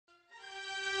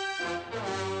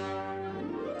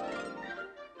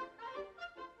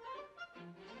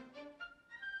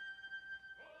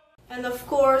And of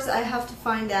course, I have to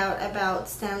find out about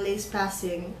Stanley's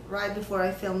passing right before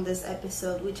I film this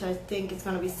episode, which I think is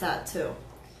gonna be sad too.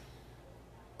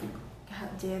 God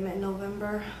damn it,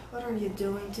 November. What are you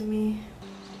doing to me?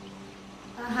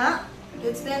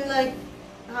 It's been like,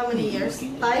 how many years?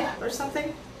 5 or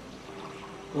something?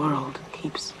 World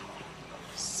keeps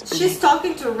spinning. She's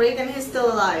talking to Rick and he's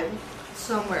still alive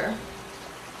somewhere.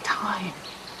 Time.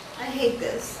 I hate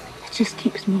this. It just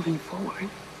keeps moving forward.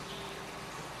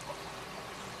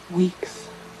 Weeks,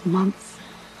 months.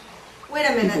 Wait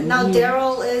a minute, even now years.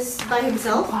 Daryl is by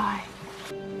himself? Why?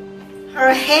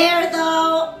 Her hair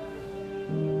though!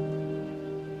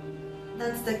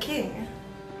 That's the king.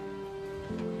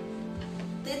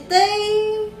 Did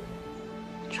they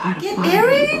Try to get find where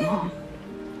married? you belong.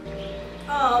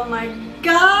 Oh my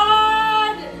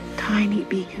god! Tiny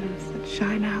beacons that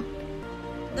shine out.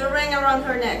 The ring around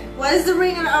her neck. What is the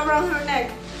ring around her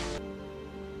neck?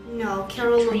 No,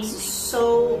 Carol looks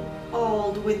so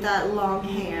old with that long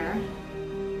hair.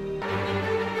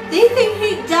 They think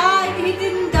he died. He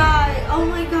didn't die. Oh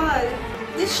my god.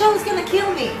 This show is gonna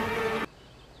kill me.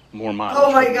 More miles.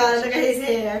 Oh my god, look at his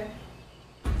hair.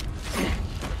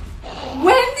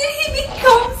 When did he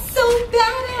become so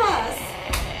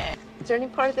badass? Is there any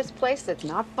part of this place that's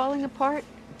not falling apart?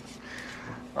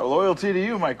 Our loyalty to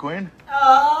you, my queen.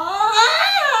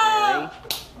 Oh!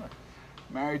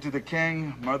 Married to the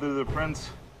king, mother to the prince.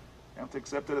 You have to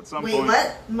accept it at some Wait, point.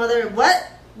 what? Mother, what?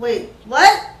 Wait,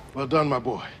 what? Well done, my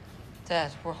boy.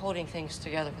 Dad, we're holding things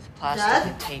together with plastic Dad?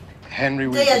 and tape. Henry,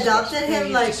 we They discussed adopted Yeah, him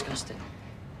he's like disgusted.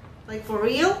 for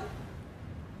real?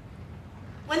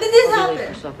 When did this I'll be late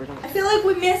happen? for supper, don't I feel like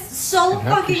we missed so And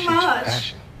I fucking appreciate your much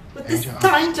passion with and this your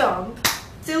time jump.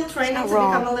 Still training to It's not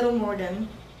wrong. become a little more than.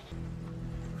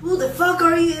 Who the fuck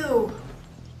are you?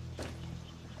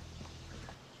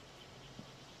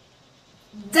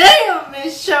 Damn,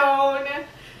 Michonne!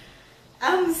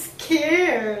 I'm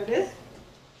scared.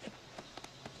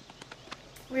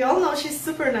 We all know she's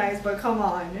super nice, but come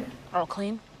on. All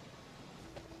clean?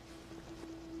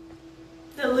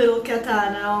 The little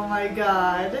katana, oh my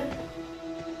god.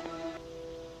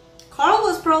 Carl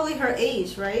was probably her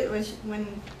age, right?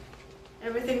 When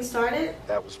everything started?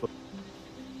 that was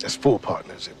just full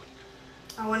partners. It would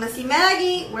I wanna see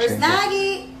Maggie. Where's Change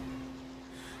Maggie?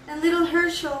 And little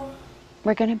Herschel.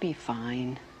 We're gonna be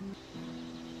fine.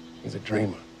 He's a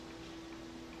dreamer.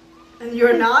 And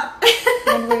you're not?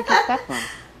 Wonder where you got that from.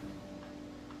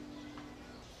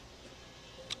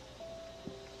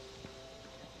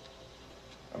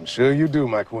 I'm sure you do,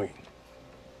 my queen.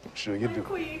 I'm sure you My do.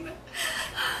 queen.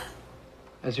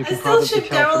 As you I can still probably ship tell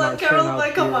Carol from our and Carol, turnout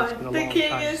but come here, it's on, been a the long king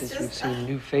time is since just- we've seen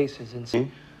new faces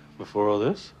and Before all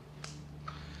this,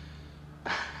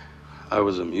 I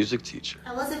was a music teacher.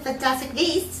 I was a Fantastic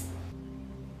Beast.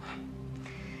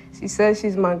 She says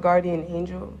she's my guardian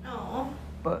angel, Oh.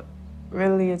 but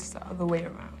really it's the other way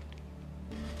around.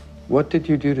 What did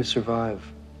you do to survive?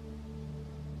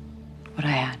 What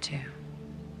I had to.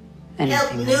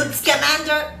 Help Anything. Newt's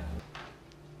commander.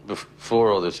 Before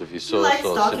all this, if you saw likes us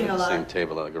all talking sitting a at the lot. same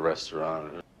table at like a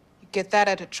restaurant, You get that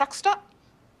at a truck stop?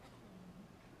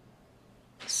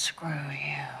 Screw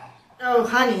you. Oh,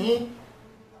 honey.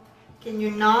 Can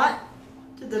you not?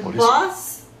 To the What is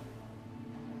boss?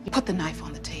 You put the knife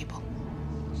on the table.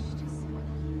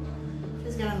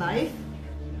 She's got a knife?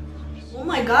 Oh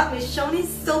my god, Michonne is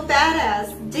so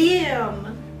badass.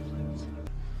 Damn.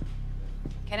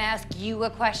 Can I ask you a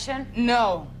question?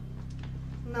 No.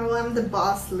 No, I'm the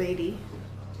boss lady.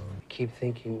 I keep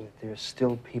thinking that there's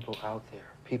still people out there,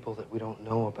 people that we don't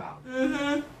know about.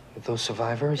 Mm-hmm. With those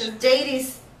survivors, Because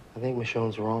Jadie's. I think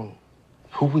Michonne's wrong.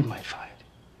 Who we might find.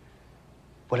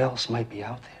 What else might be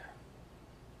out there?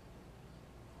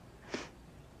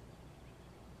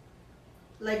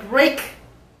 Like Rick.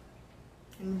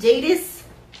 And Jadis.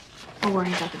 We're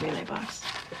worrying about the relay box.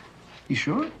 You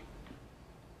sure?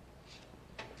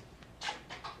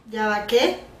 ¿Ya va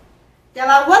qué? ¿Ya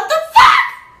va what the fuck?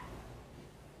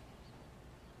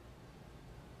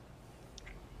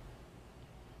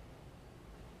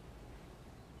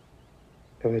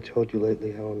 Have I told you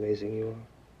lately how amazing you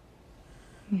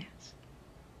are? Yes.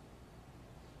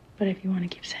 But if you want to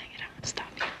keep saying it, I won't stop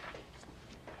you.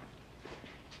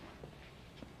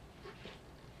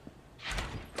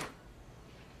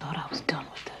 Thought I was done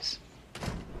with this.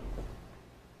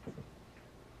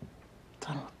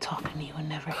 Done with talking to you and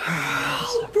never hearing an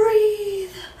answer. Breathe.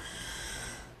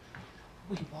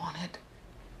 We wanted.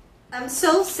 I'm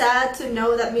so sad to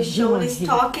know that Michonne is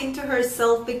talking to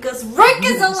herself because Rick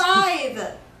is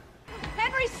alive.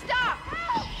 Henry, Henry, stop!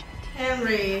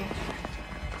 Henry.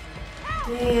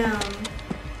 Damn.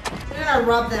 They're gonna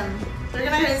rob them. They're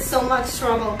gonna get in so much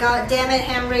trouble. God damn it,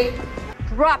 Henry.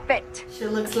 Drop it! She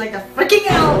looks like a freaking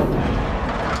elf.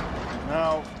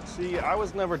 Now, see, I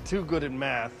was never too good at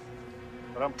math,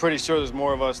 but I'm pretty sure there's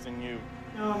more of us than you.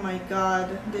 Oh my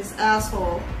god, this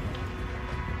asshole.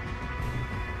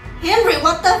 Henry,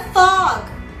 what the fuck?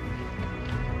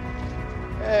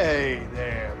 Hey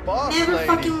there, boss Never lady.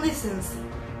 fucking listens.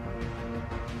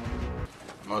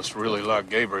 Must really like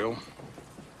Gabriel.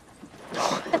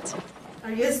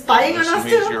 Are you spying on Listen, us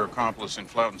he's too? your accomplice in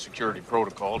flouting security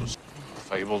protocols,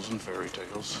 fables and fairy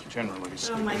tales, generally.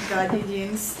 Oh my god,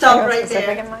 Eugene. Stop right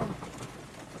there.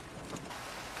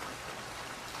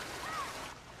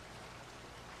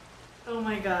 Oh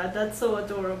my god, that's so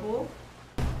adorable.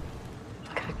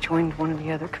 Could have joined one of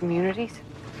the other communities.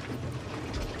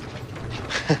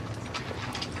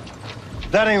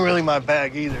 That ain't really my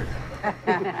bag either.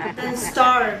 Then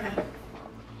starve.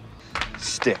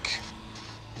 Stick.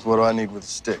 What do I need with a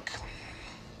stick?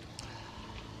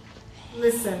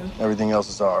 Listen, Everything else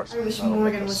is ours. I wish That'll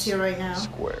Morgan make was us here right now.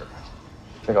 Square.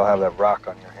 I think I'll have that rock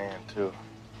on your hand, too.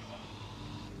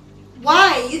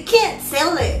 Why? You can't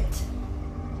sell it.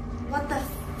 What the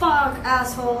fuck,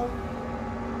 asshole?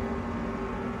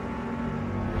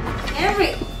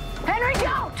 Henry! Henry,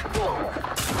 don't!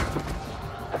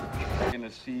 In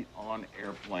a seat on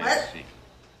airplane What? seat.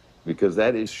 Because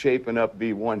that is shaping up to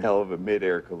be one hell of a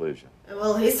mid-air collision.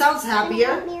 Well, he sounds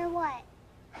happier. Me or what?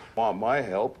 Want my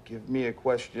help? Give me a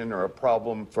question or a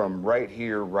problem from right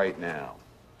here, right now.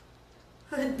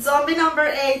 Zombie number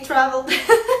 8 traveled.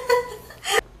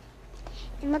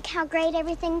 And look how great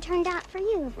everything turned out for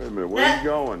you. Wait a minute, where are you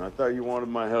going? I thought you wanted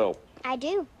my help. I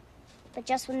do, but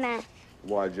just with math.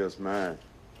 Why just math?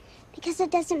 Because it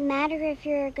doesn't matter if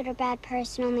you're a good or bad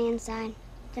person on the inside.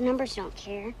 The numbers don't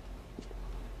care.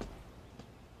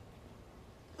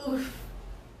 Oof.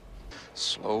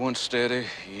 Slow and steady,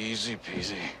 easy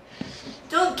peasy.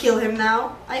 Don't kill him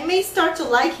now. I may start to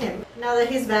like him now that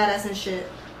he's badass and shit.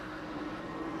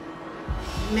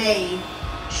 May.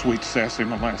 Sweet sassy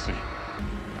Molassy.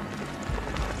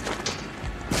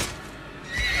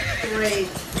 Great.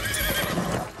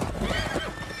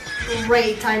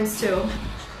 Great times 2.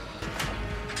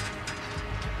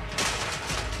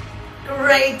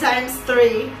 Great times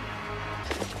 3.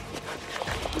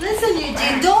 Listen,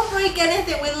 Eugene, don't break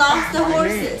anything. We lost the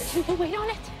horses. Wait on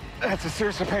it. That's a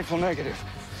seriously painful negative.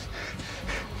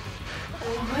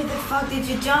 Why the fuck did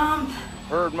you jump?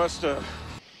 Bird must have.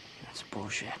 That's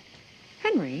bullshit.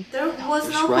 Henry, There was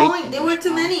no right point. and There were there's too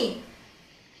wrong. many.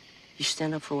 you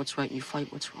stand up for what's right and you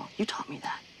fight what's wrong. You taught me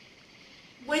that.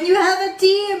 When you have a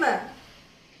team.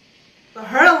 But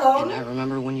her And I alone.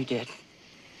 remember when you did.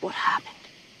 What happened?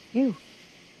 You.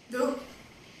 No.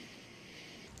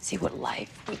 See what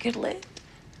life we could live.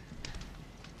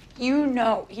 You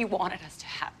know he wanted us to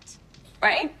have it,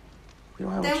 right? We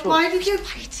don't have Then a choice. why did you?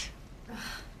 Right.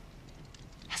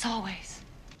 As always.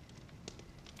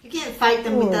 You can't fight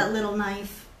them with that little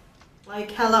knife.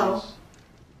 Like, hello.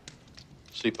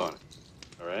 Sleep on it,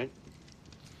 all right?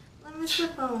 Let me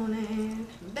slip on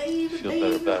it. Baby, Feel baby,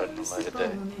 better about it let me in the light of slip day.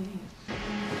 on it.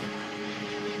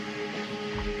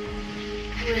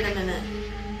 Wait a minute.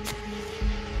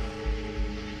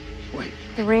 Wait.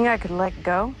 The ring I could let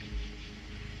go?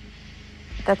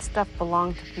 That stuff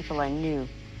belonged to people I knew.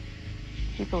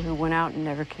 People who went out and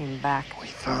never came back. We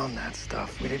found that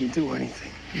stuff. We didn't do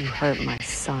anything. You hurt my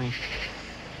son.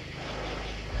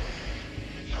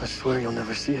 I swear you'll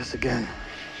never see us again.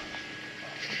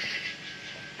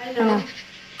 I know.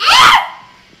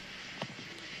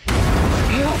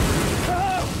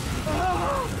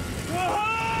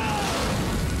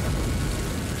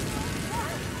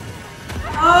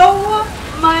 Oh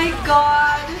my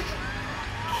god.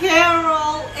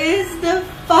 Carol is the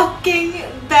fucking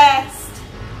best.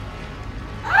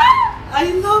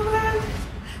 I love her.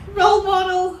 Role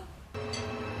model.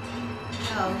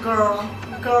 Oh, girl.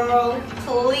 Girl,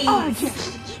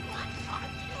 please.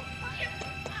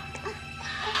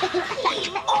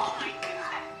 Oh my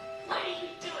god. What are you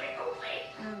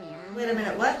doing? Wait a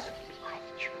minute, what?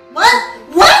 What?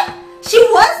 What? She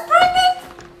was pregnant?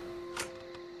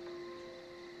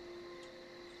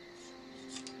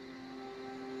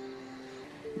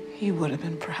 He would have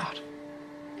been proud.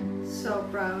 So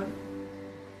proud.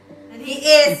 And he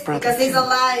is, Your brother because he's too.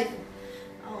 alive.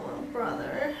 Oh,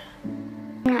 brother.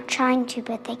 I'm not trying to,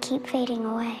 but they keep fading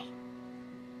away.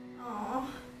 Oh.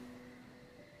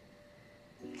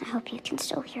 I hope you can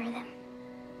still hear them.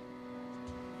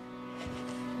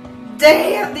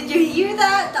 Damn, did you hear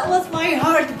that? That was my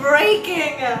heart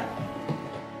breaking.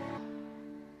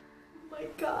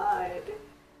 god.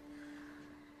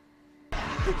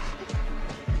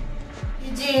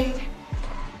 Eugene.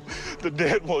 The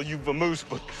dead, well, you vamoose,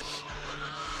 but...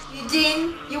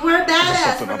 Eugene, you were a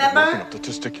badass, something remember? I've been working up the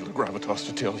testicular gravitas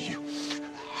to tell you.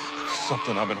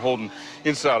 Something I've been holding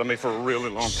inside of me for a really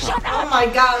long time. Shut up! Oh my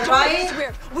god, right? This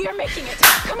weird. We are making it.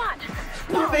 Come on.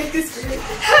 Don't make this weird.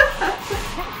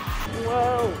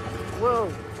 Whoa,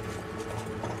 whoa.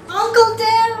 Uncle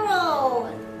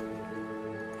Daryl!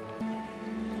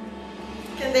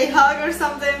 Can they hug or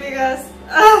something? Because...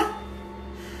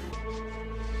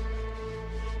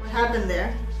 What happened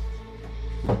there?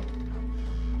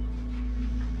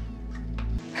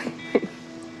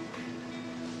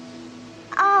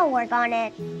 I'll work on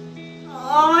it.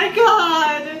 Oh my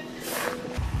god!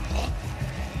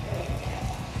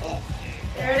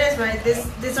 There it is, right?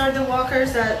 These are the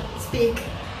walkers that speak.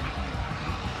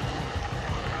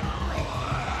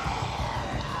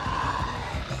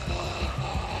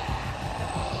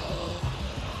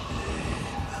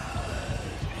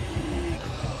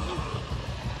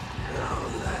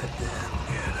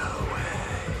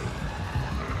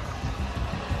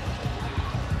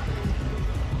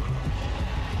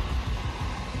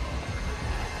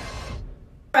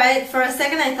 Right, for a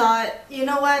second I thought, you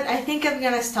know what, I think I'm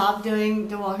gonna stop doing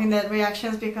the Walking Dead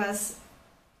reactions because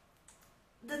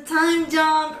the time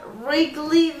jump, Rick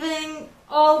leaving,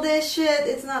 all this shit,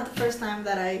 it's not the first time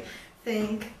that I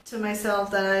think to myself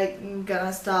that I'm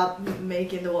gonna stop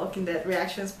making the Walking Dead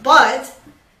reactions, but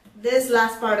this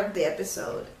last part of the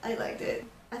episode, I liked it.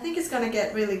 I think it's gonna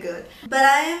get really good. But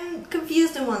I am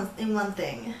confused in one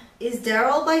thing. Is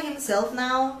Daryl by himself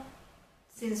now?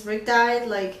 Since Rick died,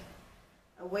 like...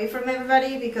 away from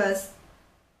everybody, because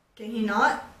can he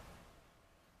not?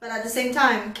 But at the same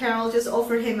time, Carol just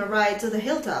offered him a ride to the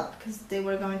hilltop because they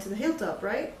were going to the hilltop,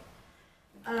 right?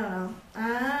 I don't know.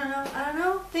 I don't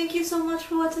know. Thank you so much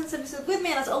for watching this episode with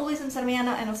me, and as always, I'm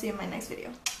Miyano, and I'll see you in my next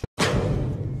video.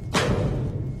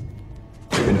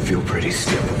 They're gonna feel pretty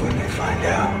stupid when they find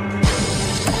out.